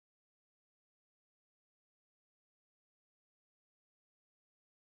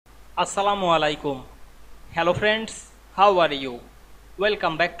Assalamu Walaikum. Hello friends, how are you?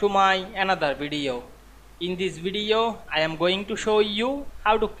 Welcome back to my another video. In this video, I am going to show you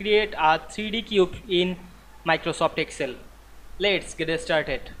how to create a 3D cube in Microsoft Excel. Let's get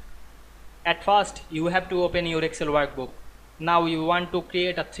started. At first, you have to open your Excel workbook. Now you want to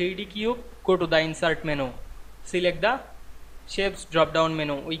create a 3D cube, go to the insert menu. Select the shapes drop down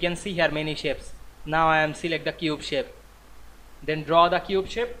menu. We can see here many shapes. Now I am select the cube shape. Then draw the cube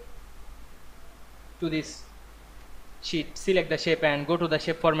shape to this sheet. Select the shape and go to the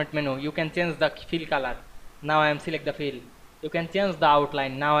shape format menu. You can change the fill color. Now I am select the fill. You can change the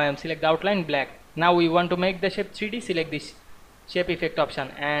outline. Now I am select the outline black. Now we want to make the shape 3D. Select this shape effect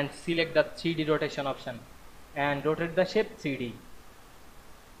option and select the 3D rotation option and rotate the shape 3D.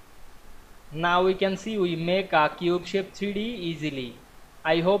 Now we can see we make a cube shape 3D easily.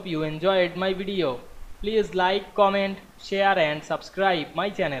 I hope you enjoyed my video. Please like, comment, share and subscribe my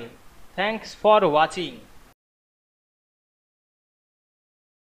channel. Thanks for watching.